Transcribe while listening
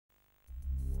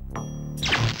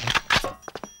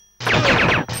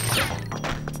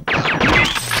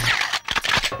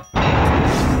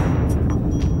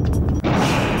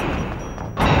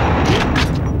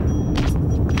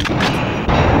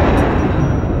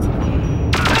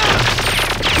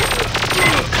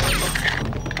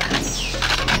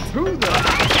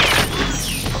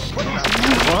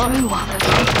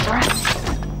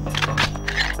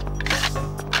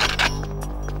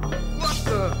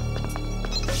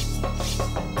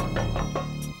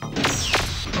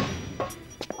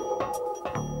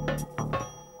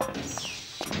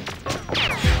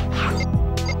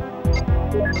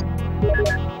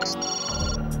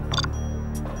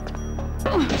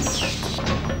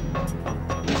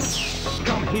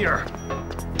here.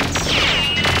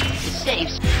 The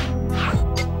safe's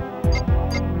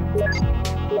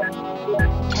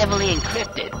heavily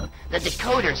encrypted. The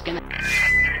decoder's gonna...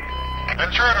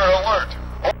 Intruder alert!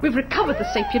 We've recovered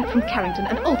the sapient from Carrington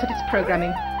and altered its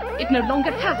programming. It no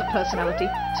longer has a personality,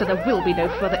 so there will be no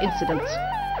further incidents.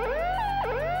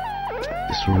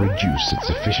 This will reduce its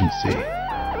efficiency.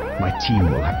 My team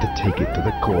will have to take it to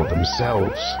the core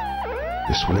themselves.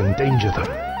 This will endanger them.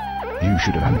 You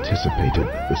should have anticipated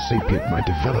the sapient might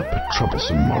develop a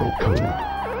troublesome moral code.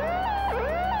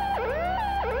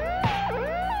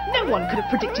 No one could have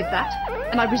predicted that,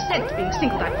 and I resent being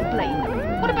singled out for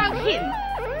blame. What about him?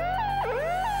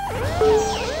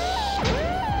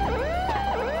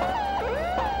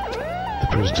 The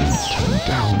President turned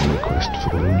down the request for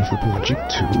the loan of the project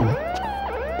too.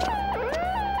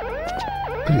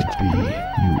 Could it be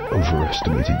you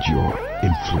overestimated your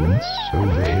influence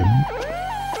over him?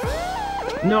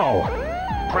 No.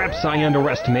 Perhaps I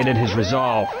underestimated his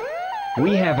resolve.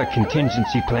 We have a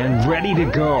contingency plan ready to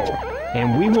go,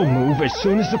 and we will move as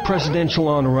soon as the presidential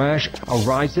entourage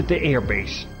arrives at the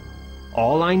airbase.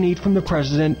 All I need from the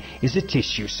President is a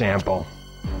tissue sample.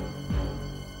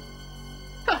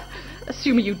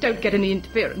 Assuming you don't get any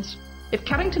interference. If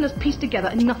Carrington has pieced together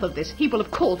enough of this, he will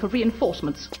have called for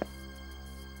reinforcements.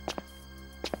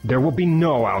 There will be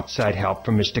no outside help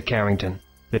from Mr. Carrington.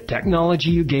 The technology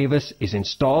you gave us is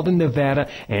installed in Nevada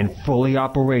and fully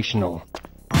operational.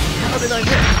 How did I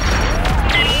miss?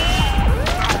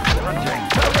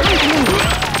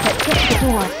 Let's get the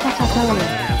door set up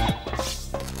early.